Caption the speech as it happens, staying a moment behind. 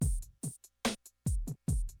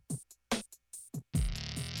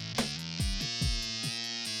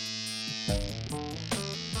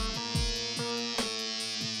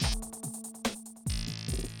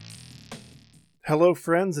Hello,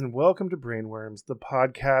 friends, and welcome to Brainworms, the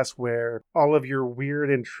podcast where all of your weird,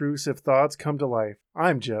 intrusive thoughts come to life.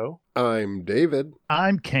 I'm Joe. I'm David.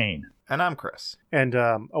 I'm Kane. And I'm Chris. And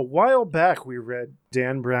a while back, we read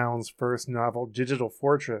Dan Brown's first novel, Digital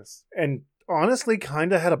Fortress, and honestly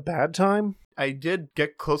kind of had a bad time. I did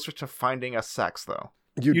get closer to finding a sex, though.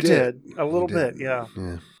 You did. A little bit, yeah.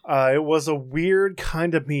 It was a weird,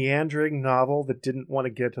 kind of meandering novel that didn't want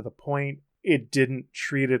to get to the point. It didn't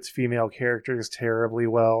treat its female characters terribly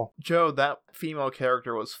well. Joe, that female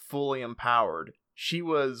character was fully empowered. She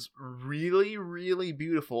was really, really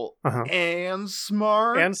beautiful and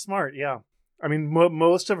smart. And smart, yeah. I mean,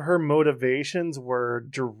 most of her motivations were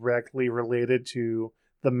directly related to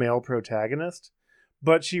the male protagonist,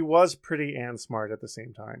 but she was pretty and smart at the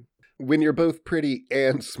same time. When you're both pretty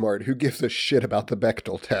and smart, who gives a shit about the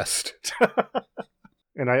Bechdel test?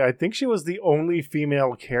 And I think she was the only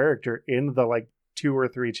female character in the 2 or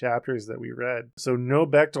 3 chapters that we read. So no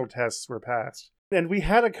Bechdel tests were passed. And we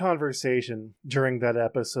had a conversation during that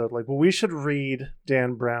episode, we should read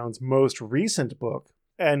Dan Brown's most recent book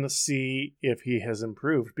and see if he has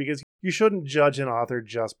improved. Because you shouldn't judge an author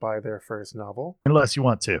just by their first novel. Unless you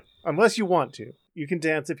want to. Unless you want to. You can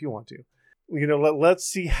dance if you want to. Let's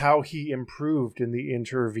see how he improved in the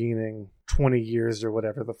intervening 20 years or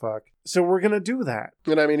whatever the fuck. So we're going to do that.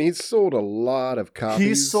 And I mean, he's sold a lot of copies.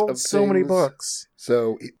 He's sold so many books.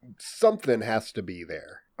 So something has to be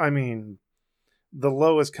there. I mean, the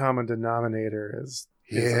lowest common denominator is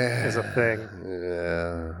a thing.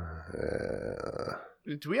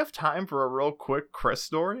 Yeah. Do we have time for a real quick Chris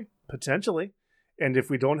story? Potentially. And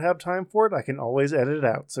if we don't have time for it, I can always edit it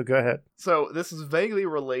out. So go ahead. So this is vaguely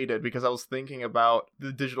related because I was thinking about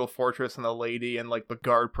the Digital Fortress and the lady and the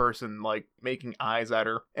guard person making eyes at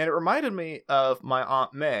her. And it reminded me of my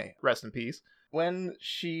Aunt May, rest in peace. When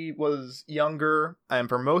she was younger, and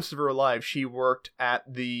for most of her life, she worked at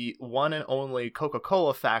the one and only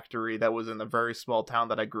Coca-Cola factory that was in the very small town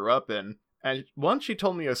that I grew up in. And once she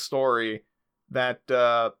told me a story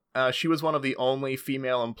that she was one of the only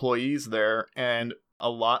female employees there, and a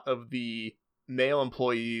lot of the male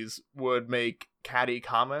employees would make catty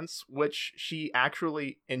comments, which she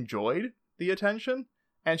actually enjoyed the attention.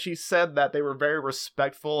 And she said that they were very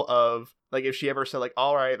respectful of, if she ever said,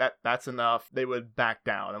 all right, that's enough, they would back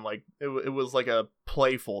down. And, it was a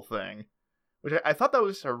playful thing. Which I thought that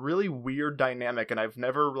was a really weird dynamic, and I've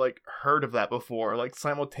never, heard of that before.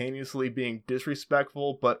 Simultaneously being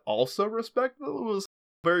disrespectful, but also respectful. It was a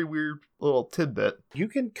very weird little tidbit. You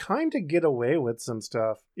can kind of get away with some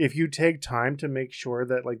stuff. If you take time to make sure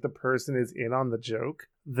that, the person is in on the joke,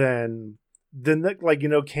 then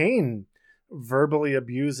Kane verbally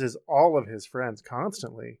abuses all of his friends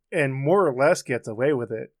constantly, and more or less gets away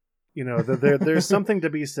with it. There's something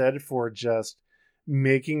to be said for just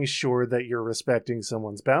making sure that you're respecting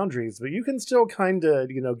someone's boundaries, but you can still kind of,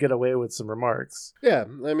 get away with some remarks. Yeah,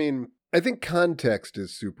 I mean, I think context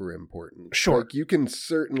is super important. Sure. You can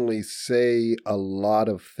certainly say a lot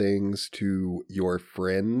of things to your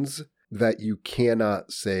friends that you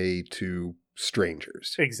cannot say to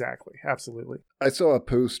strangers. Exactly. Absolutely. I saw a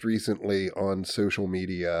post recently on social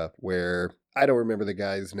media where, I don't remember the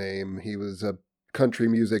guy's name, he was a country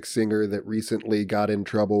music singer that recently got in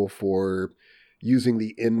trouble for using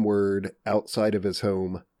the N-word outside of his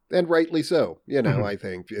home, and rightly so. I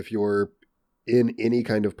think if you're in any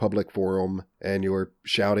kind of public forum and you're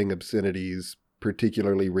shouting obscenities,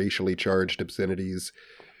 particularly racially charged obscenities,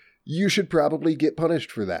 you should probably get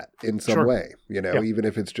punished for that in some way, even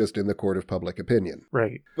if it's just in the court of public opinion.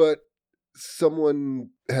 Right. But someone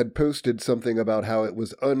had posted something about how it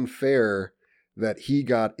was unfair that he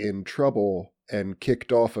got in trouble and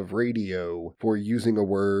kicked off of radio for using a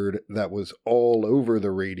word that was all over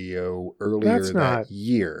the radio earlier that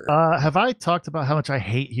year. Have I talked about how much I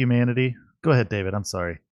hate humanity? Go ahead, David. I'm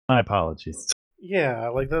sorry. My apologies. Yeah,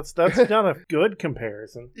 that's not a good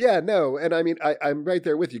comparison. Yeah, no, and I mean, I'm right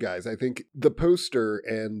there with you guys. I think the poster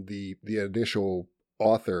and the initial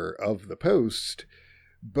author of the post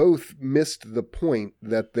both missed the point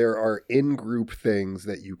that there are in-group things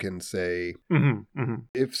that you can say.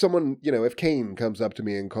 If someone, if Kane comes up to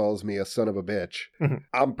me and calls me a son of a bitch,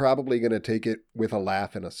 I'm probably going to take it with a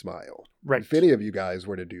laugh and a smile. Right. If any of you guys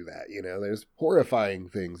were to do that, there's horrifying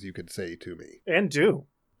things you could say to me. And do.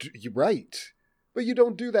 You're right. But you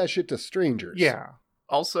don't do that shit to strangers. Yeah.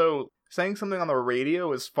 Also, saying something on the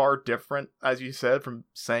radio is far different, as you said, from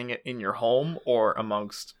saying it in your home or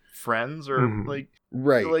amongst friends or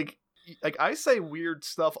right. I say weird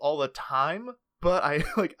stuff all the time, but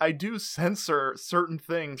I do censor certain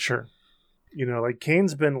things. Sure. You know, like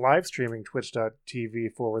Kane's been live streaming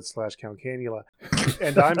twitch.tv/Count Canula,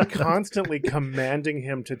 and I'm constantly commanding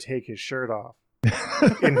him to take his shirt off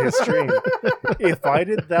in his stream. If I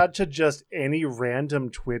did that to just any random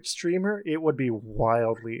Twitch streamer, it would be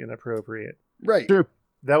wildly inappropriate. Right. True.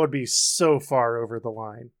 That would be so far over the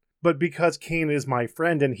line. But because Kane is my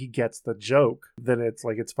friend and he gets the joke, then it's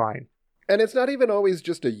like, it's fine. And it's not even always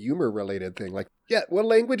just a humor-related thing. Like, yeah, well,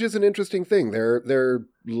 language is an interesting thing. Their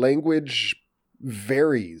language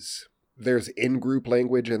varies. There's in-group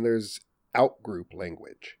language and there's out-group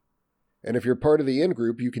language. And if you're part of the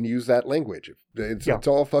in-group, you can use that language. It's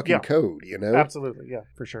all fucking code, you know? Absolutely, yeah,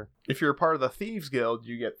 for sure. If you're a part of the Thieves Guild,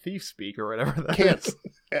 you get Thief Speak or whatever that Can't. is.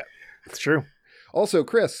 It's true. Also,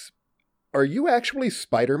 Chris, are you actually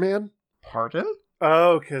Spider-Man? Pardon?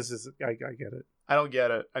 Oh, because I get it. I don't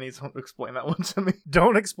get it. I need someone to explain that one to me.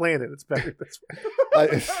 Don't explain it. It's better this way.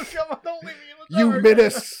 Come on, don't leave me in the You dark.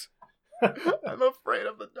 menace! I'm afraid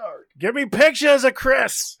of the dark. Give me pictures of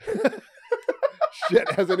Chris!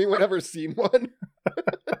 Shit, has anyone ever seen one?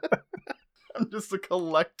 I'm just a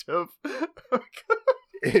collective.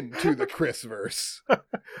 Into the Chris-verse.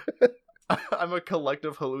 I'm a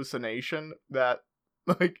collective hallucination that,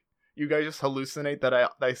 like, you guys just hallucinate that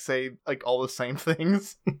I say, like, all the same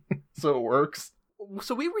things. So it works.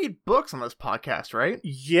 So we read books on this podcast, right?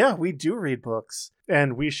 Yeah, we do read books.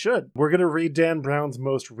 And we should. We're going to read Dan Brown's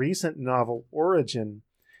most recent novel, Origin,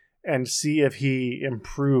 and see if he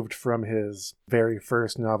improved from his very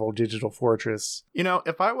first novel, Digital Fortress. You know,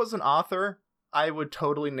 if I was an author, I would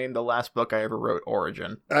totally name the last book I ever wrote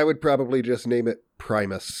Origin. I would probably just name it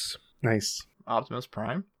Primus. Nice. Optimus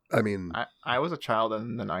Prime? I mean... I was a child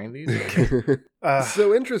in the 90s.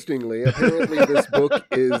 So interestingly, apparently this book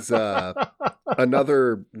is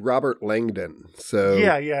another Robert Langdon. So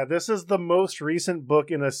Yeah. This is the most recent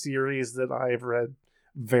book in a series that I've read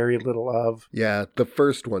very little of. yeah, the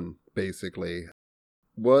first one, basically.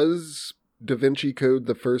 Was Da Vinci Code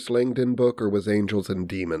the first Langdon book, or was Angels and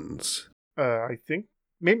Demons? I think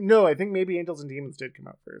maybe Angels and Demons did come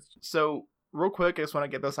out first. So, real quick, I just want to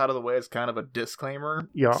get this out of the way as kind of a disclaimer.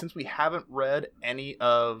 Yeah. Since we haven't read any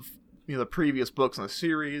of the previous books in the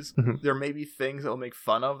series, Mhm. there may be things that we'll make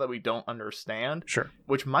fun of that we don't understand, Sure.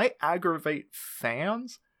 which might aggravate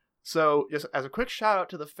fans. So, just as a quick shout out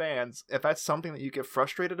to the fans, if that's something that you get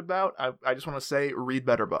frustrated about, I just want to say, read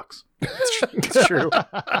better books. It's true.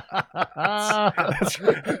 That's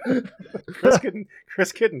right.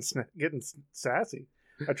 Chris getting sassy.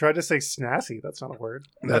 I tried to say snazzy. That's not a word.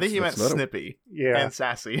 I think he meant not a- snippy Yeah. and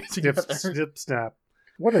sassy Dip, together. snip, snap.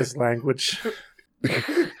 What is language?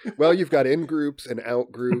 Well, you've got in groups and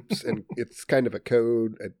out groups, and it's kind of a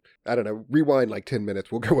code. I don't know. Rewind like 10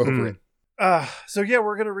 minutes. We'll go over it. So yeah,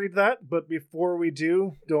 we're going to read that. But before we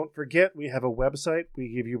do, don't forget, we have a website,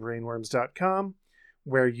 WeGiveYouBrainworms.com,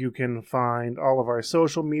 where you can find all of our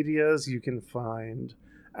social medias. You can find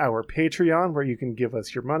our Patreon, where you can give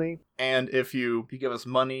us your money. And if you give us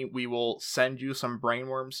money, we will send you some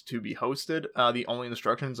brainworms to be hosted. The only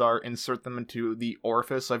instructions are insert them into the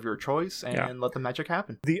orifice of your choice and let the magic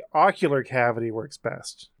happen. The ocular cavity works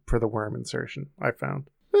best for the worm insertion, I found.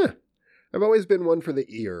 I've always been one for the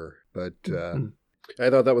ear, but I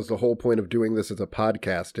thought that was the whole point of doing this as a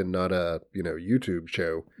podcast and not a, YouTube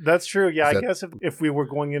show. That's true. Yeah, Is I that- guess if we were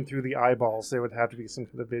going in through the eyeballs, there would have to be some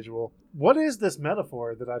kind of visual. What is this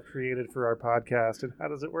metaphor that I've created for our podcast, and how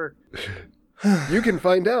does it work? You can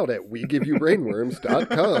find out at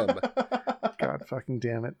WeGiveYouBrainworms.com. God fucking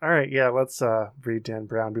damn it. All right, yeah, let's read Dan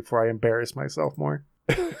Brown before I embarrass myself more.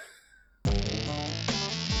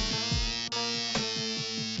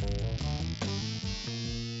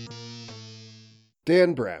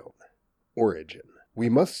 Dan Brown, Origin. We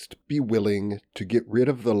must be willing to get rid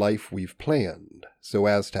of the life we've planned so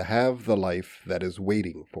as to have the life that is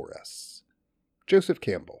waiting for us. Joseph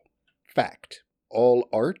Campbell. Fact. All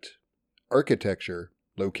art, architecture,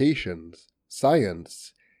 locations,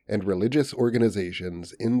 science, and religious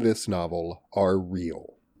organizations in this novel are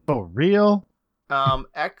real. Oh, real?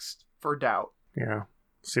 X for doubt. Yeah,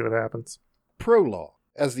 see what happens. Prologue.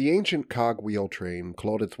 As the ancient cogwheel train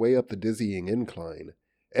clawed its way up the dizzying incline,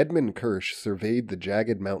 Edmund Kirsch surveyed the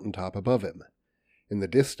jagged mountaintop above him. In the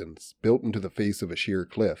distance, built into the face of a sheer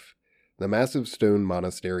cliff, the massive stone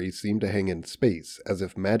monastery seemed to hang in space as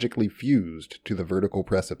if magically fused to the vertical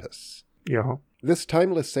precipice. Yeah. This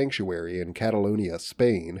timeless sanctuary in Catalonia,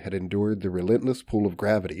 Spain, had endured the relentless pull of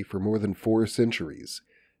gravity for more than 4 centuries,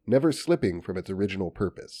 never slipping from its original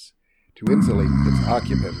purpose, to insulate its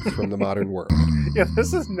occupants from the modern world. Yeah,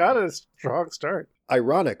 this is not a strong start.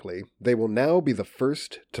 Ironically, they will now be the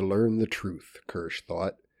first to learn the truth, Kirsch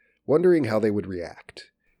thought, wondering how they would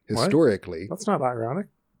react. What? Historically, That's not ironic.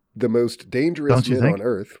 the most dangerous Don't you men think? on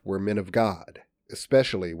earth were men of God,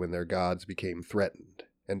 especially when their gods became threatened.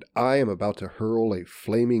 And I am about to hurl a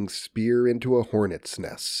flaming spear into a hornet's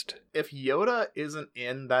nest. If Yoda isn't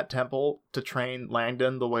in that temple to train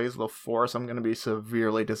Langdon the ways of the Force, I'm going to be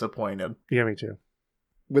severely disappointed. Yeah, me too.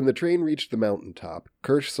 When the train reached the mountaintop,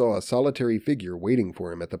 Kirsch saw a solitary figure waiting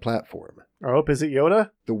for him at the platform. Oh, is it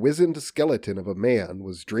Yoda? The wizened skeleton of a man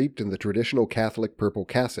was draped in the traditional Catholic purple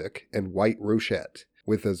cassock and white rochette,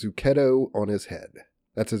 with a zucchetto on his head.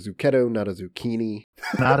 That's a zucchetto, not a zucchini.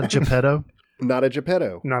 Not a Geppetto. Not a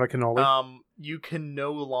Geppetto. Not a cannoli. You can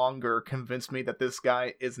no longer convince me that this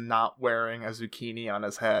guy is not wearing a zucchini on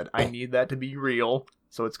his head. I need that to be real,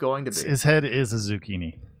 so it's going to be. His head is a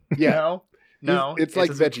zucchini. Yeah. No, It's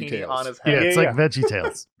like a zucchini VeggieTales. on his Yeah, head. it's Yeah, like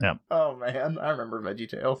VeggieTales. Yeah. Oh man, I remember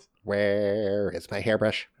VeggieTales. Where is my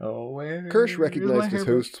hairbrush? Oh, where Kirsch is my recognized his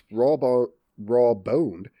hairbrush? host's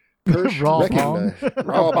raw-boned. Kirsch Raw bong. recognized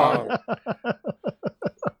raw bong.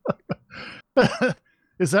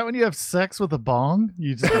 Is that when you have sex with a bong?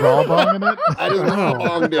 You just raw bonging it? I just raw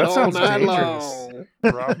bonged it That all sounds night dangerous. long.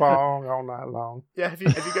 Raw bong all night long. Yeah, have you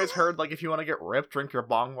guys heard, like, if you want to get ripped, drink your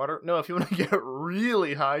bong water? No, if you want to get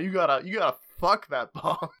really high, you gotta fuck that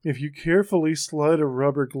bong. If you carefully slide a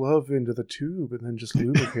rubber glove into the tube and then just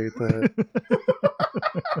lubricate that.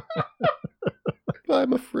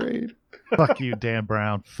 I'm afraid. Fuck you, Dan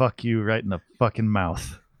Brown. Fuck you right in the fucking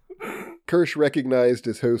mouth. Kirsch recognized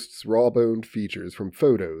his host's raw-boned features from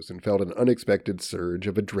photos and felt an unexpected surge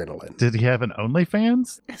of adrenaline. Did he have an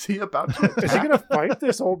OnlyFans? Is he about to Is he gonna fight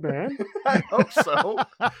this old man? I hope so.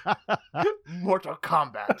 Mortal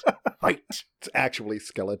Kombat. Fight. It's actually Oh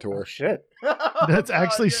Skeletor. shit! That's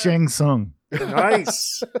actually Shang Tsung.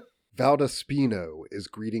 Nice. Valdaspino is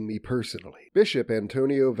greeting me personally. Bishop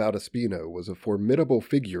Antonio Valdaspino was a formidable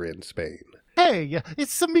figure in Spain. Hey,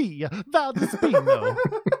 it's me, Valdaspino.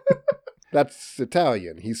 That's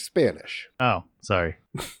Italian. He's Spanish. Oh, sorry.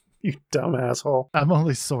 You dumb asshole. I'm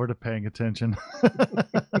only sort of paying attention.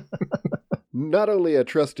 Not only a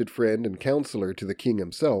trusted friend and counselor to the king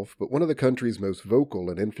himself, but one of the country's most vocal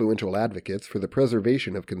and influential advocates for the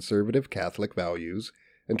preservation of conservative Catholic values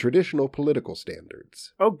and traditional political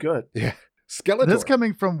standards. Oh, good. Yeah. Skeletor. This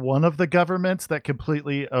coming from one of the governments that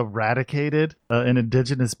completely eradicated an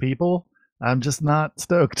indigenous people. I'm just not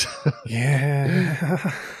stoked.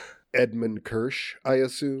 Yeah. Edmund Kirsch, I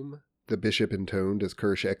assume, the bishop intoned as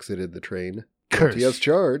Kirsch exited the train. Kirsch. Guilty as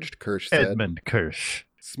charged, Kirsch said, Edmund Kirsch.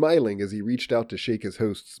 smiling as he reached out to shake his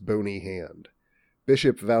host's bony hand.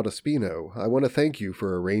 Bishop Valdaspino, I want to thank you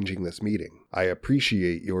for arranging this meeting. I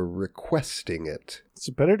appreciate your requesting it. It's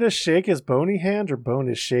better to shake his bony hand or bone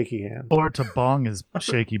his shaky hand. Or to bong his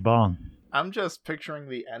shaky bong. I'm just picturing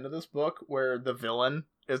the end of this book where the villain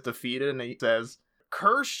is defeated and he says,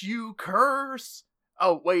 "Curse you, curse!"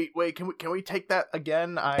 Oh, wait, can we take that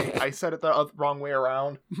again? I said it the wrong way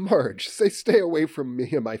around. Marge, say stay away from me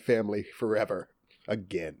and my family forever.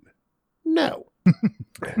 Again. No.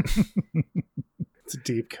 It's a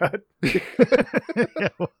deep cut. The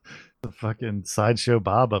fucking Sideshow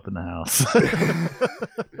Bob up in the house.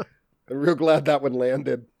 I'm real glad that one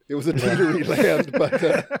landed. It was a teetery land, but...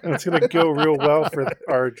 And it's going to go real well for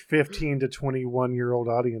our 15 to 21-year-old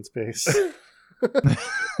audience base.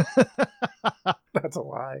 That's a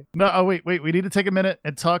lie. No, oh, wait. We need to take a minute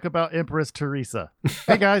and talk about Empress Teresa.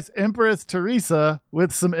 Hey, guys, Empress Teresa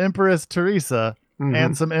with some Empress Teresa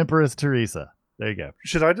and some Empress Teresa. There you go.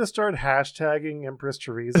 Should I just start hashtagging Empress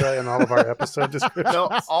Teresa in all of our episode descriptions? No,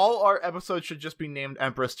 all our episodes should just be named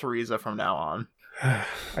Empress Teresa from now on.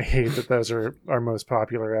 I hate that those are our most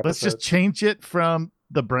popular episodes. Let's just change it from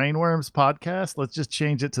the Brainworms podcast. Let's just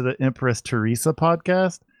change it to the Empress Teresa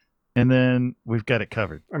podcast. And then we've got it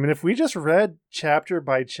covered. I mean, if we just read chapter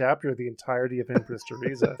by chapter the entirety of Empress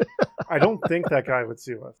Teresa, I don't think that guy would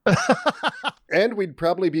sue us. And we'd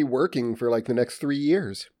probably be working for like the next 3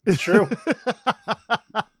 years. It's true.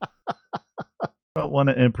 I don't want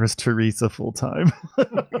an Empress Teresa full time.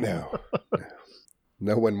 No.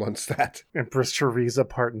 No one wants that. Empress Teresa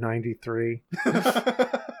part 93.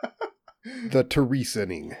 The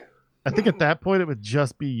Teresaning. I think at that point it would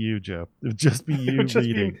just be you, Joe. It would just be you Just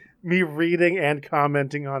reading. me reading and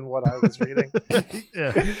commenting on what I was reading.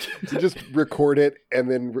 Yeah. To just record it and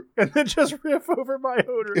then... And then just riff over my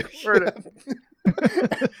own recording.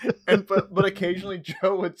 And but occasionally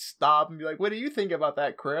Joe would stop and be like, "What do you think about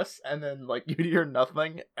that, Chris?" And then like you'd hear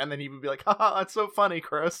nothing, and then he would be like, "Haha, that's so funny,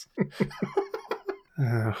 Chris."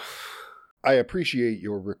 I appreciate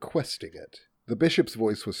your requesting it. The bishop's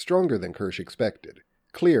voice was stronger than Kirsch expected,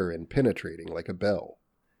 clear and penetrating like a bell.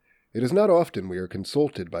 It is not often we are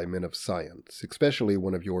consulted by men of science, especially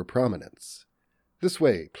one of your prominence. This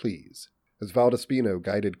way, please. As Valdespino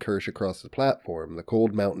guided Kirsch across the platform, the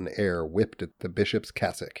cold mountain air whipped at the bishop's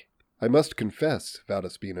cassock. I must confess,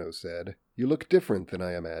 Valdespino said, you look different than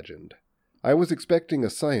I imagined. I was expecting a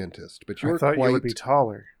scientist, but you're I thought quite... you would be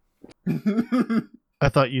taller. I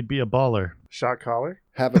thought you'd be a baller. Shot caller?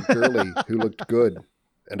 Have a girlie who looked good,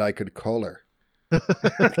 and I could call her.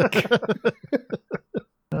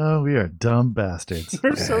 Oh, we are dumb bastards.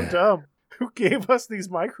 We're so dumb. Who gave us these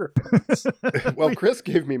microphones? Well, Chris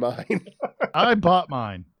gave me mine. I bought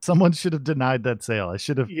mine. Someone should have denied that sale. I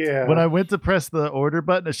should have. Yeah. When I went to press the order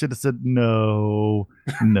button, I should have said no.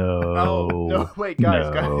 Oh, no, wait,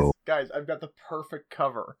 guys, no. guys, I've got the perfect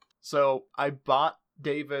cover. So I bought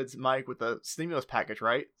David's mic with the stimulus package,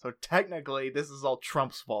 right? So technically, this is all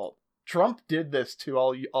Trump's fault. Trump did this to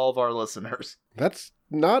all of our listeners. That's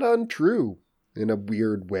not untrue, in a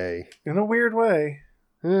weird way. In a weird way.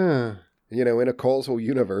 In a causal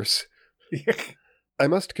universe. I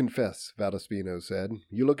must confess, Valdespino said,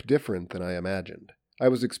 you look different than I imagined. I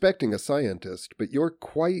was expecting a scientist, but you're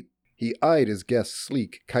quite... He eyed his guest's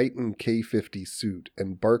sleek chitin K50 suit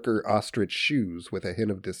and Barker ostrich shoes with a hint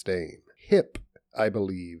of disdain. Hip, I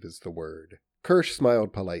believe, is the word. Kirsch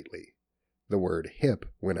smiled politely. The word hip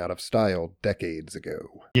went out of style decades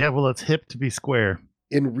ago. Yeah, well, it's hip to be square.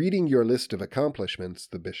 In reading your list of accomplishments,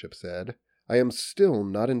 the bishop said, I am still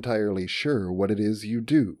not entirely sure what it is you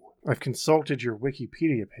do. I've consulted your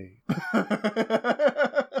Wikipedia page.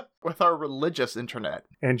 With our religious internet.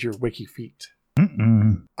 And your wiki feet.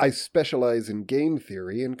 I specialize in game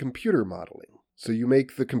theory and computer modeling. So you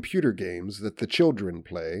make the computer games that the children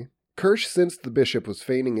play. Kirsch sensed the bishop was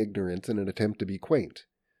feigning ignorance in an attempt to be quaint.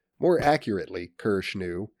 More accurately, Kirsch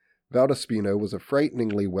knew, Valdespino was a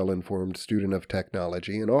frighteningly well-informed student of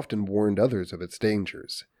technology and often warned others of its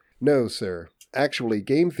dangers. No, sir. Actually,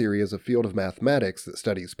 game theory is a field of mathematics that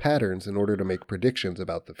studies patterns in order to make predictions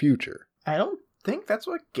about the future. I don't think that's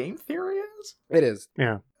what game theory is. It is.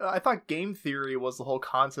 Yeah. I thought game theory was the whole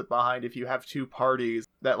concept behind if you have two parties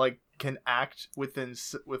that can act within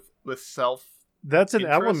with self. That's an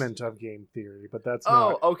interest? element of game theory, but that's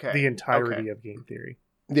not the entirety of game theory.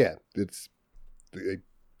 Yeah, it's a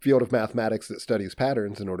field of mathematics that studies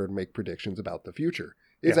patterns in order to make predictions about the future.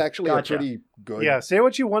 It's actually a pretty good... Yeah, say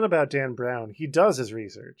what you want about Dan Brown. He does his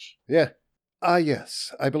research. Yeah.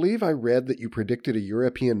 Yes. I believe I read that you predicted a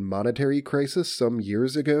European monetary crisis some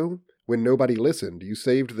years ago. When nobody listened, you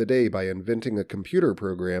saved the day by inventing a computer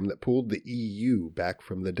program that pulled the EU back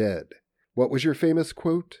from the dead. What was your famous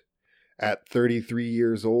quote? At 33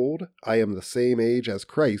 years old, I am the same age as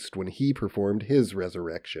Christ when he performed his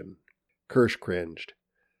resurrection. Kirsch cringed.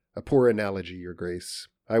 A poor analogy, Your Grace.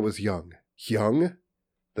 I was young. Young?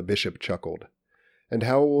 The bishop chuckled. And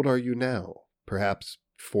how old are you now? Perhaps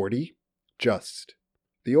 40? Just.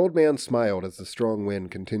 The old man smiled as the strong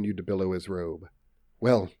wind continued to billow his robe.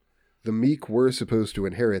 Well, the meek were supposed to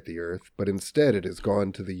inherit the earth, but instead it has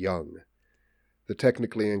gone to the young. The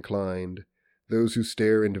technically inclined, those who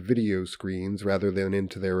stare into video screens rather than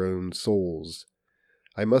into their own souls.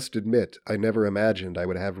 I must admit, I never imagined I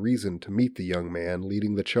would have reason to meet the young man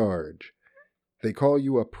leading the charge. They call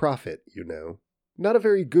you a prophet, you know. Not a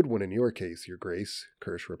very good one in your case, Your Grace,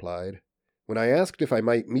 Kirsch replied. When I asked if I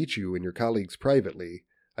might meet you and your colleagues privately,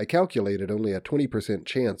 I calculated only a 20%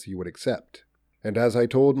 chance you would accept. And as I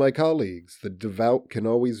told my colleagues, the devout can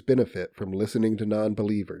always benefit from listening to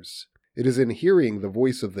non-believers. It is in hearing the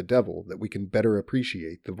voice of the devil that we can better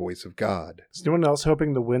appreciate the voice of God. Is anyone else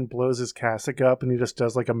hoping the wind blows his cassock up and he just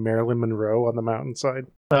does like a Marilyn Monroe on the mountainside?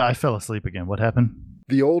 I fell asleep again. What happened?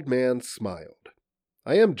 The old man smiled.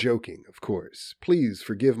 I am joking, of course. Please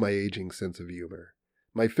forgive my aging sense of humor.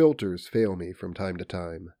 My filters fail me from time to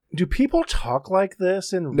time. Do people talk like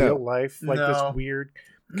this in No. real life? Like this weird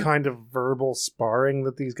kind of verbal sparring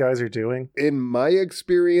that these guys are doing? In my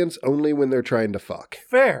experience, only when they're trying to fuck.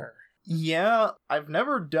 Fair. Yeah, I've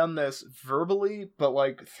never done this verbally,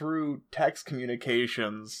 but through text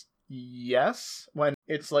communications, yes. When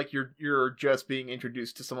it's you're just being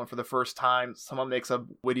introduced to someone for the first time, someone makes a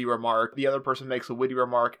witty remark, the other person makes a witty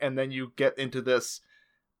remark, and then you get into this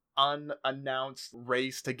unannounced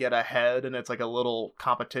race to get ahead, and it's like a little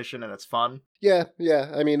competition, and it's fun. Yeah.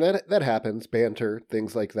 I mean, that happens, banter,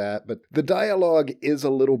 things like that. But the dialogue is a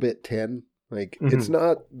little bit tin. It's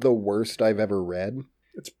not the worst I've ever read.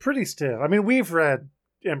 It's pretty still. I mean, we've read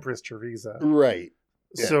Empress Teresa. Right.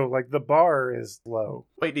 Yeah. So, the bar is low.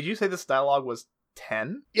 Wait, did you say this dialogue was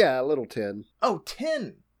 10? Yeah, a little tin. Oh,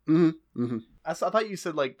 10! Mm-hmm. I thought you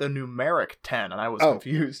said, the numeric 10, and I was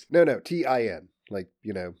confused. No, TIN. like,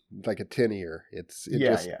 like a 10-year. It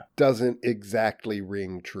just doesn't exactly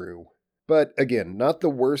ring true. But again, not the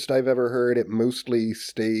worst I've ever heard. It mostly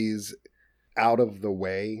stays out of the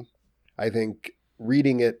way. I think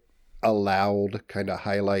reading it aloud kind of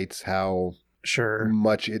highlights how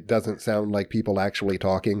much it doesn't sound like people actually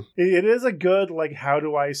talking. It is a good, like, how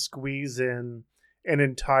do I squeeze in an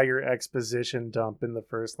entire exposition dump in the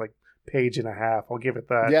first, like, page and a half. I'll give it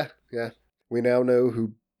that. Yeah. We now know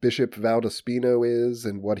who Bishop Valdospino is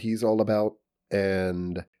and what he's all about,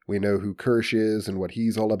 and we know who Kirsch is and what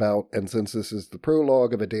he's all about, and since this is the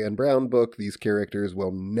prologue of a Dan Brown book, these characters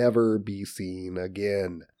will never be seen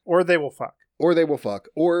again. Or they will fuck. Or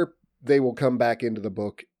they will come back into the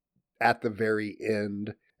book at the very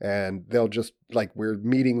end, and they'll just, like, we're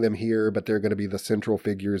meeting them here, but they're going to be the central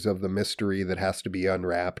figures of the mystery that has to be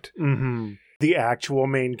unwrapped. Mm-hmm. The actual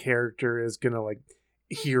main character is going to, like,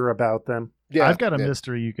 hear about them. Yeah, I've got a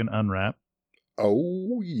mystery you can unwrap.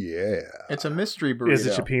 Oh, yeah. It's a mystery burrito. Is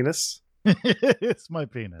it your penis? It's my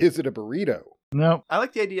penis. Is it a burrito? No. I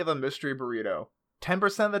like the idea of a mystery burrito.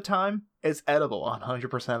 10% of the time, it's edible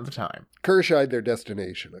 100% of the time. Kirsch eyed their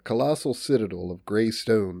destination, a colossal citadel of gray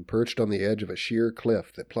stone perched on the edge of a sheer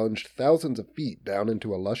cliff that plunged thousands of feet down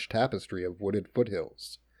into a lush tapestry of wooded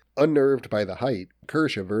foothills. Unnerved by the height,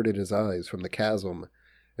 Kirsch averted his eyes from the chasm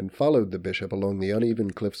and followed the bishop along the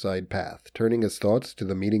uneven cliffside path, turning his thoughts to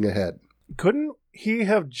the meeting ahead. Couldn't he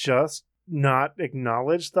have just not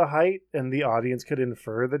acknowledged the height and the audience could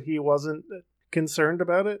infer that he wasn't concerned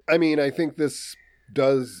about it? I mean, I think this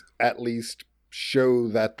does at least show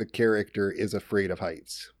that the character is afraid of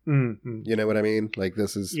heights. Mm-hmm. You know what I mean? Like,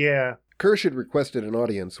 this is... Yeah. Kirsch had requested an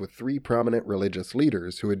audience with 3 prominent religious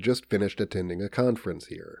leaders who had just finished attending a conference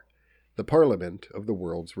here, the Parliament of the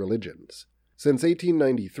World's Religions. Since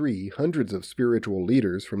 1893, hundreds of spiritual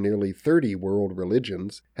leaders from nearly 30 world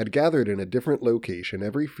religions had gathered in a different location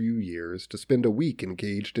every few years to spend a week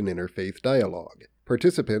engaged in interfaith dialogue.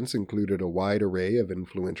 Participants included a wide array of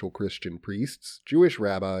influential Christian priests, Jewish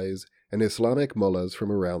rabbis, and Islamic mullahs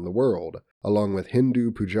from around the world, along with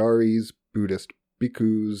Hindu pujaris, Buddhist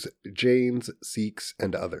bhikkhus, Jains, Sikhs,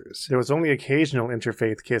 and others. There was only occasional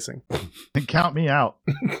interfaith kissing. Count me out.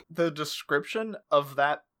 The description of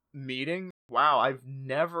that meeting, wow, I've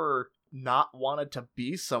never not wanted to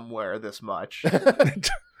be somewhere this much.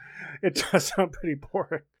 It does sound pretty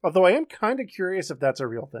boring. Although I am kind of curious if that's a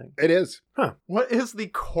real thing. It is. Huh. What is the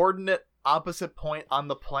coordinate opposite point on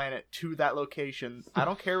the planet to that location? I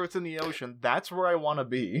don't care if it's in the ocean. That's where I want to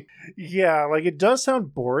be. Yeah, like, it does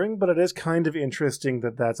sound boring, but it is kind of interesting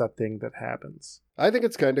that that's a thing that happens. I think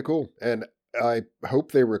it's kind of cool, and I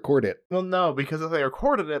hope they record it. Well, no, because if they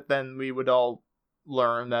recorded it, then we would all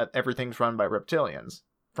learn that everything's run by reptilians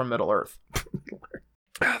from Middle-earth.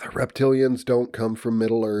 The reptilians don't come from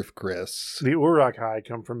Middle-earth, Chris. The Uruk-hai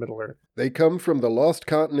come from Middle-earth. They come from the lost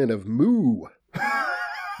continent of Mu.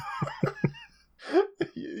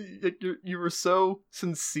 You were so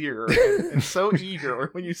sincere and so eager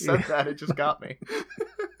when you said that. It just got me.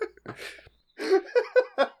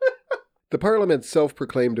 The Parliament's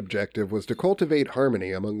self-proclaimed objective was to cultivate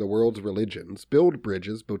harmony among the world's religions, build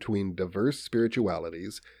bridges between diverse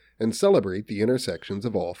spiritualities, and celebrate the intersections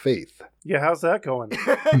of all faith. Yeah, how's that going?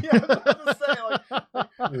 Yeah, I was about to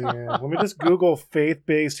say, Yeah, let me just Google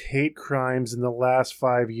faith-based hate crimes in the last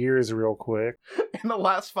 5 years real quick. in the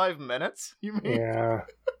last 5 minutes, you mean? Yeah.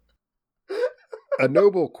 A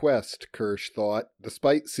noble quest, Kirsch thought,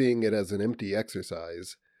 despite seeing it as an empty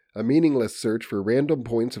exercise. A meaningless search for random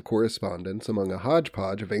points of correspondence among a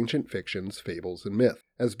hodgepodge of ancient fictions, fables, and myth.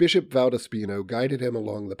 As Bishop Valdospino guided him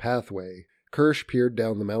along the pathway, Kirsch peered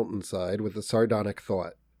down the mountainside with a sardonic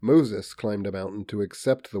thought. Moses climbed a mountain to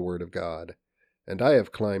accept the word of God, and I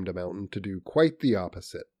have climbed a mountain to do quite the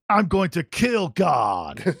opposite. I'm going to kill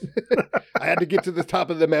God. I had to get to the top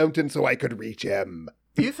of the mountain so I could reach him.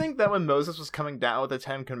 Do you think that when Moses was coming down with the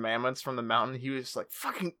 10 Commandments from the mountain, he was like,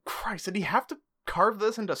 fucking Christ, did he have to carve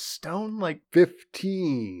this into stone? Like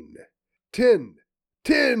 15.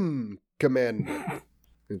 10 commandments.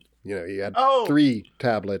 You know, he had 3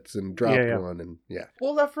 tablets and dropped one, and yeah.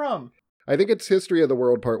 What was that from? I think it's History of the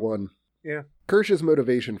World Part 1. Yeah. Kirsch's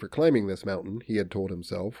motivation for climbing this mountain, he had told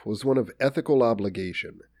himself, was one of ethical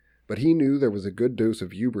obligation, but he knew there was a good dose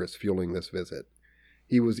of hubris fueling this visit.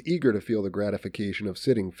 He was eager to feel the gratification of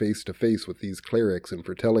sitting face to face with these clerics and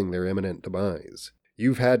foretelling their imminent demise.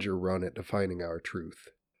 You've had your run at defining our truth.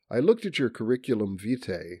 I looked at your curriculum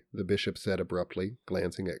vitae, the bishop said abruptly,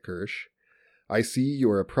 glancing at Kirsch. I see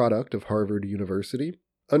you're a product of Harvard University.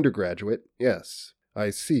 Undergraduate, yes. I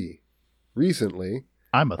see. Recently,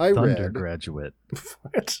 I'm a Thunder graduate.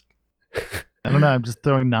 What? I don't know. I'm just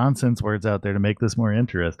throwing nonsense words out there to make this more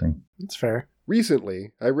interesting. That's fair.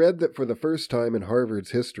 Recently, I read that for the first time in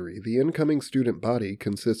Harvard's history, the incoming student body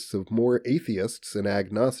consists of more atheists and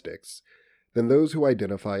agnostics than those who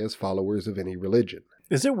identify as followers of any religion.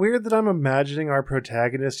 Is it weird that I'm imagining our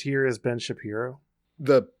protagonist here as Ben Shapiro?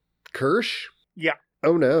 The Kirsch? Yeah.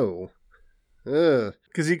 Oh no.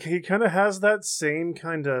 Because he kind of has that same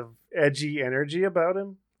kind of edgy energy about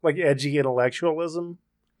him. Like edgy intellectualism.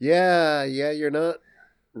 Yeah, you're not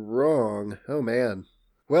wrong. Oh man.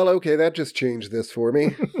 Well, okay, that just changed this for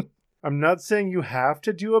me. I'm not saying you have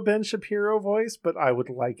to do a Ben Shapiro voice, but I would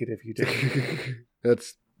like it if you did.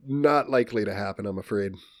 That's not likely to happen, I'm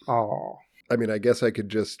afraid. Oh. I mean, I guess I could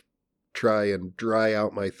just try and dry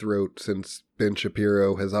out my throat since Ben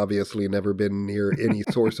Shapiro has obviously never been near any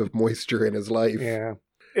source of moisture in his life. Yeah.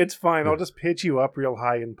 It's fine. I'll just pitch you up real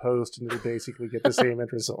high in post and you'll basically get the same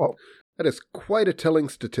end result. That is quite a telling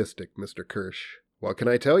statistic, Mr. Kirsch. What can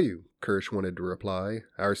I tell you? Kirsch wanted to reply.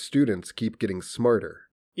 Our students keep getting smarter.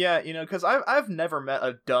 Yeah, because I've never met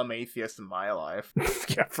a dumb atheist in my life.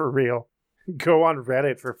 Yeah, for real. Go on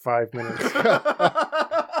Reddit for 5 minutes.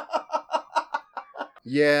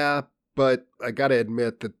 Yeah, but I gotta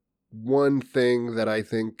admit that one thing that I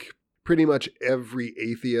think pretty much every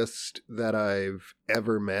atheist that I've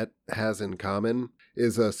ever met has in common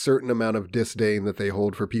is a certain amount of disdain that they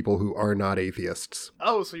hold for people who are not atheists.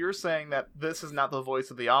 Oh, so you're saying that this is not the voice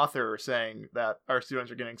of the author saying that our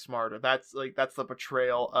students are getting smarter. That's the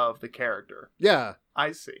portrayal of the character. Yeah.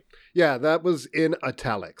 I see. Yeah, that was in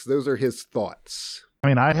italics. Those are his thoughts. I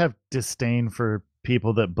mean, I have disdain for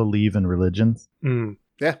people that believe in religions.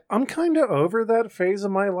 Yeah. I'm kind of over that phase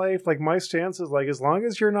of my life. Like, my stance is like, as long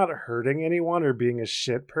as you're not hurting anyone or being a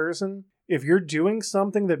shit person, if you're doing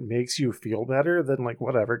something that makes you feel better, then like,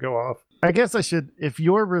 whatever, go off. I guess I should, if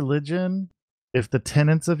the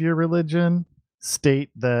tenets of your religion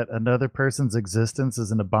state that another person's existence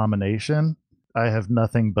is an abomination, I have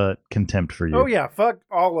nothing but contempt for you. Oh yeah, fuck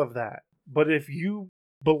all of that. But if you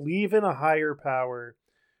believe in a higher power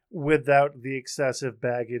without the excessive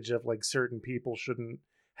baggage of like certain people shouldn't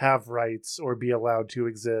have rights or be allowed to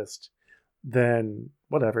exist, then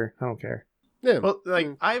whatever, I don't care. Yeah. Well, like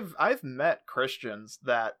I've met Christians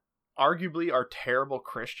that arguably are terrible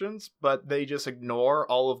Christians, but they just ignore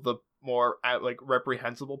all of the more like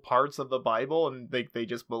reprehensible parts of the Bible, and they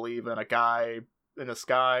just believe in a guy in the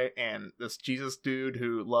sky and this Jesus dude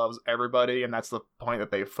who loves everybody, and that's the point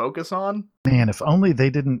that they focus on. Man, if only they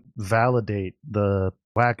didn't validate the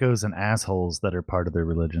wackos and assholes that are part of their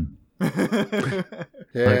religion.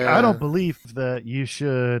 Yeah. Like, I don't believe that you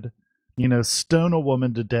should, stone a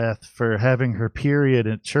woman to death for having her period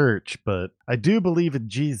at church, but I do believe in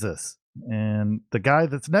Jesus. And the guy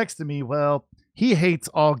that's next to me, well, he hates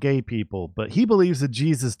all gay people, but he believes in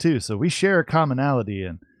Jesus too, so we share a commonality,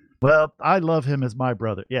 and well, I love him as my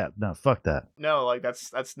brother. Yeah, no, fuck that. No, like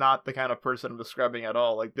that's not the kind of person I'm describing at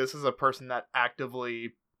all. Like, this is a person that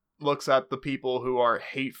actively looks at the people who are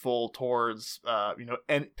hateful towards,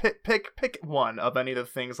 and pick one of any of the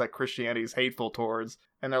things that Christianity is hateful towards,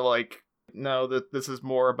 and they're like, no, this is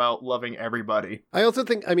more about loving everybody. I also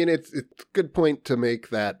think, it's a good point to make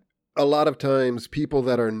that a lot of times people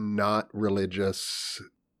that are not religious,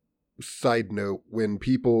 side note, when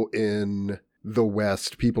people in the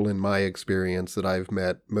West, people in my experience that I've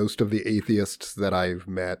met, most of the atheists that I've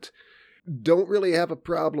met, don't really have a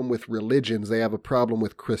problem with religions. They have a problem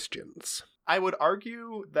with Christians. I would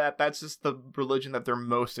argue that that's just the religion that they're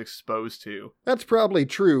most exposed to. That's probably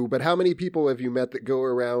true, but how many people have you met that go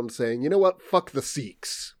around saying, you know what, fuck the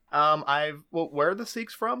Sikhs? Where are the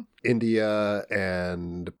Sikhs from? India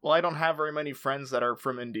and... Well, I don't have very many friends that are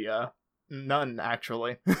from India. None,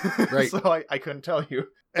 actually. Right. So I couldn't tell you.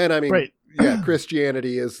 And I mean, right. Yeah,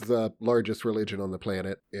 Christianity is the largest religion on the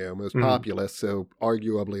planet, most populous, so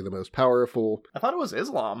arguably the most powerful. I thought it was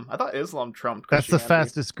Islam. I thought Islam trumped That's Christianity. the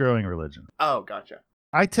fastest growing religion. Oh, gotcha.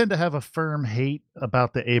 I tend to have a firm hate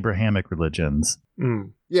about the Abrahamic religions.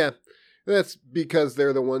 Yeah, that's because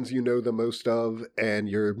they're the ones you know the most of and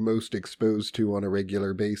you're most exposed to on a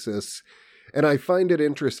regular basis. And I find it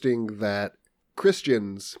interesting that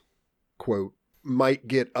Christians, quote, might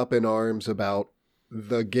get up in arms about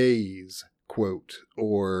the gays, quote,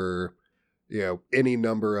 or, any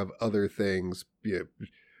number of other things,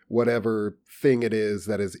 whatever thing it is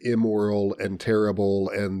that is immoral and terrible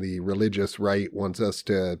and the religious right wants us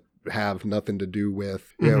to have nothing to do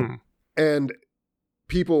with, and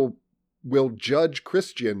people will judge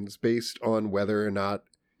Christians based on whether or not,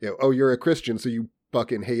 oh, you're a Christian, so you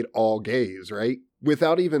fucking hate all gays, right?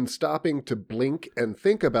 Without even stopping to blink and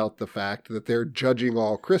think about the fact that they're judging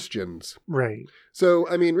all Christians. Right. So,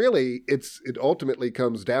 I mean, really, it ultimately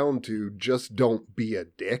comes down to just don't be a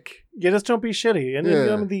dick. Yeah, just don't be shitty. And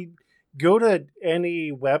Yeah. go to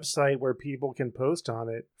any website where people can post on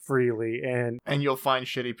it freely. And And you'll find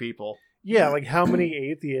shitty people. yeah, like how many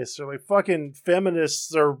atheists are like, fucking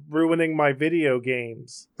feminists are ruining my video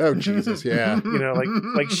games. Oh, Jesus, yeah. You know,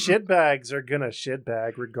 like shitbags are gonna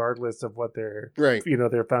shitbag regardless of what their, Right.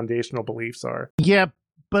 their foundational beliefs are. Yeah,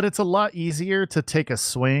 but it's a lot easier to take a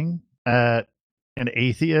swing at an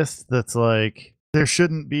atheist that's like, there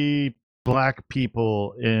shouldn't be black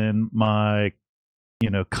people in my,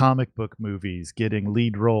 comic book movies getting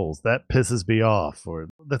lead roles. That pisses me off. Or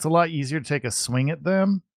that's a lot easier to take a swing at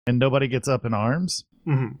them and nobody gets up in arms.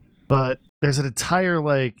 Mm-hmm. But there's an entire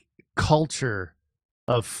culture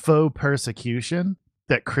of faux persecution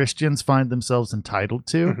that Christians find themselves entitled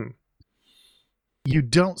to. Mm-hmm. You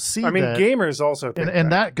don't see I mean, that. gamers also think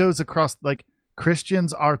And that goes across,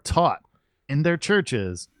 Christians are taught in their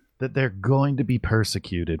churches that they're going to be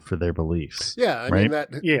persecuted for their beliefs. Yeah, I Right? mean, that...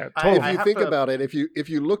 Yeah, I- totally. If you have think to- about it, if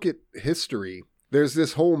you look at history, there's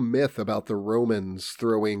this whole myth about the Romans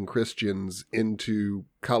throwing Christians into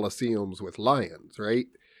colosseums with lions, right?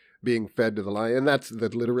 Being fed to the lion. That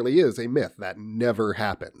literally is a myth. That never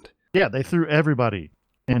happened. Yeah, they threw everybody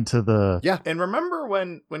into the... Yeah. And remember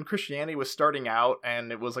when Christianity was starting out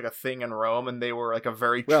and it was like a thing in Rome and they were like a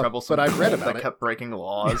very Well, troublesome but I've read cult about that it. kept breaking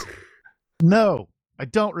laws. No, I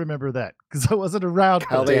don't remember that because I wasn't around.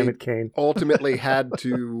 How God they damn it, Kane. ultimately had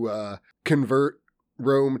to convert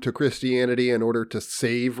Rome to Christianity in order to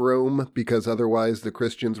save Rome, because otherwise the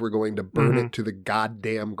Christians were going to burn Mhm. it to the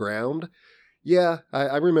goddamn ground. Yeah,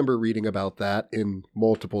 I remember reading about that in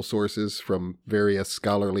multiple sources from various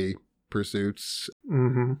scholarly pursuits.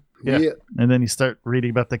 Mm-hmm. Yeah. And then you start reading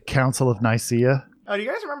about the Council of Nicaea. Oh, do you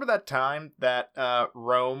guys remember that time that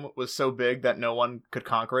Rome was so big that no one could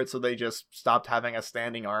conquer it, so they just stopped having a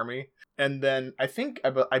standing army? And then I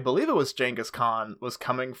believe it was Genghis Khan was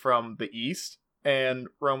coming from the east, and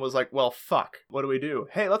Rome was like, "Well, fuck, what do we do?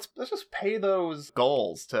 Hey, let's just pay those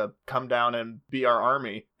Gauls to come down and be our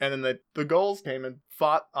army." And then the Gauls came and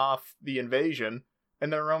fought off the invasion,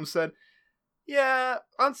 and then Rome said, "Yeah,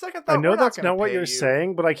 on second thought, I know we're that's not gonna not what pay you're you."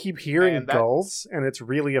 saying, but I keep hearing And that- gulls, and it's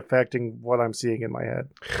really affecting what I'm seeing in my head.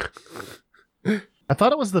 I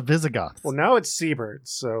thought it was the Visigoths. Well, now it's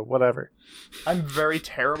seabirds, so whatever. I'm very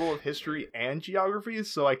terrible with history and geography,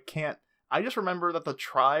 so I can't. I just remember that the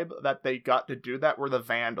tribe that they got to do that were the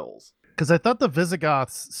Vandals. Because I thought the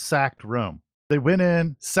Visigoths sacked Rome. They went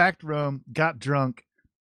in, sacked Rome, got drunk,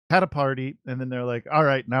 had a party, and then they're like, all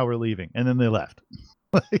right, now we're leaving. And then they left.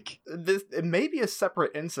 It may be a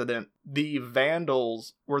separate incident. The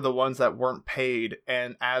Vandals were the ones that weren't paid,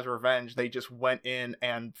 and as revenge, they just went in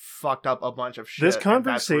and fucked up a bunch of shit. This and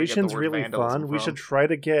that's where you get the conversation's word really vandalism fun. We from. should try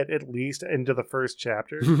to get at least into the first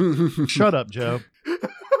chapter. Shut up, Joe.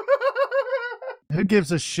 Who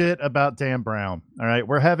gives a shit about Dan Brown? All right,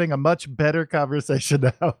 we're having a much better conversation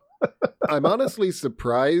now. I'm honestly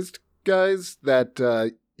surprised, guys, that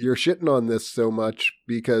you're shitting on this so much,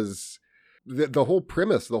 because the whole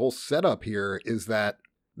premise, the whole setup here is that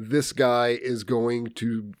this guy is going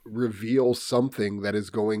to reveal something that is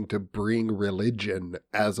going to bring religion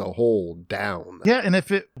as a whole down. Yeah, and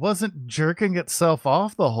if it wasn't jerking itself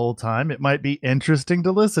off the whole time, it might be interesting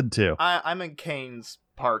to listen to. I'm in Kane's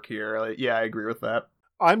park here. Yeah, I agree with that.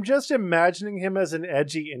 I'm just imagining him as an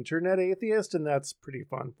edgy internet atheist, and that's pretty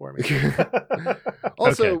fun for me.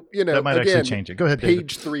 Also, Okay, you know, that might again, actually change it. Go ahead, David.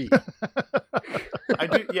 page 3. I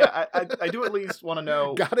do. Yeah, I do at least want to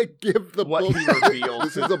know. Gotta give the What book. he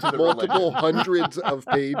reveals This is to a the multiple religion. hundreds of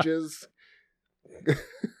pages.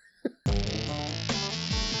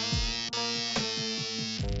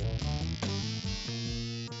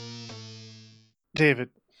 David,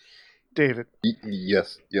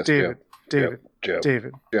 Yes, David, David, Joe.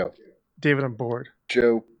 David, Joe. David, I'm bored.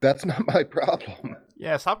 Joe, that's not my problem.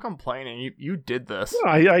 Yeah, stop complaining. You did this.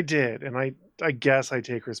 I did, and I guess I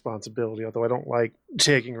take responsibility, although I don't like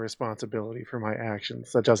taking responsibility for my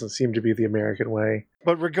actions. That doesn't seem to be the American way.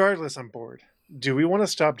 But regardless, I'm bored. Do we want to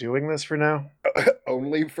stop doing this for now?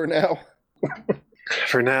 Only for now.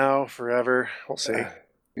 For now, forever, we'll see.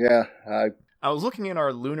 Yeah, I was looking in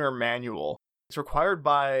our lunar manual. It's required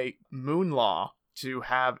by moon law to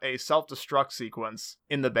have a self-destruct sequence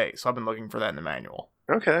in the base. So I've been looking for that in the manual.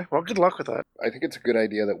 Okay, well, good luck with that. I think it's a good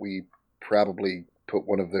idea that we probably put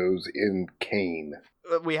one of those in Kane.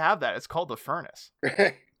 We have that. It's called the furnace.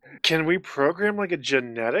 Can we program like a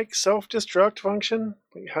genetic self-destruct function?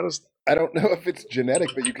 Like, how does I don't know if it's genetic,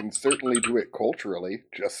 but you can certainly do it culturally.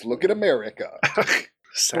 Just look at America.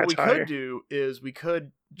 What we Satire. could do is we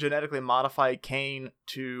could genetically modify Cain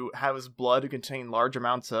to have his blood contain large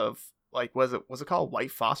amounts of, like, was it called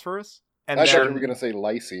white phosphorus? And I thought you then were going to say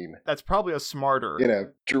lysine. that's probably a smarter. You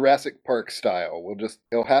know, Jurassic Park style.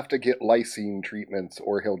 He'll have to get lysine treatments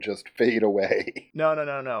or he'll just fade away.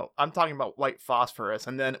 No. I'm talking about white phosphorus.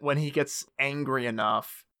 And then when he gets angry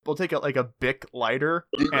enough, we'll take like a Bic lighter.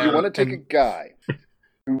 You want to take a guy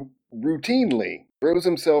who routinely throws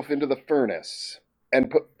himself into the furnace and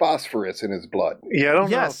put phosphorus in his blood. Yeah, I don't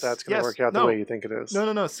know Yes, if that's going to yes, work out no. the way you think it is.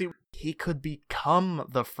 No. See, he could become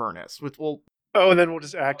the furnace. Oh, and then we'll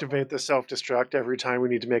just activate the self-destruct every time we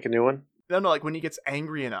need to make a new one? No, like when he gets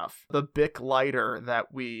angry enough, the Bic lighter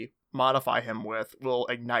that we modify him with will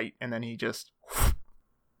ignite, and then he just.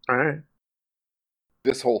 All right.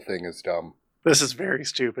 This whole thing is dumb. This is very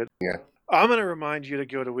stupid. Yeah. I'm going to remind you to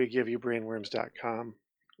go to WeGiveYouBrainworms.com,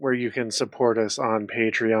 where you can support us on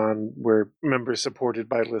Patreon. We're members supported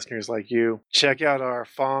by listeners like you. Check out our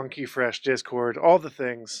funky fresh Discord, all the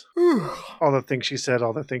things. All the things she said,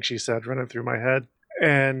 running through my head.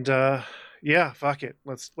 And yeah, fuck it.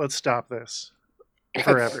 Let's stop this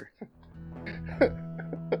forever.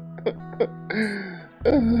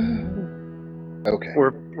 Okay.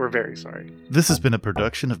 We're very sorry. This has been a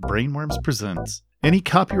production of Brainworms Presents. Any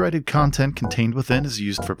copyrighted content contained within is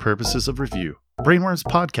used for purposes of review. Brainworms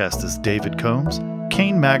Podcast is David Combs,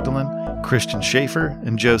 Kane Magdalene, Christian Schaefer,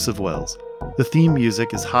 and Joseph Wells. The theme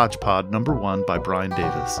music is Hodgepod No. 1 by Brian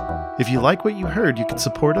Davis. If you like what you heard, you can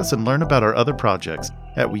support us and learn about our other projects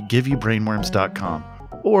at WeGiveYouBrainworms.com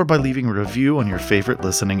or by leaving a review on your favorite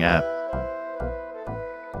listening app.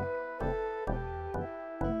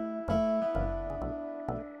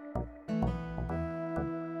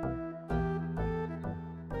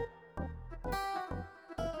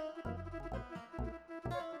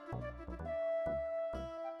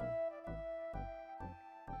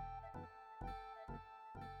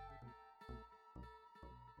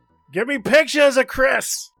 Give me pictures of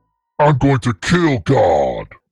Chris! I'm going to kill God.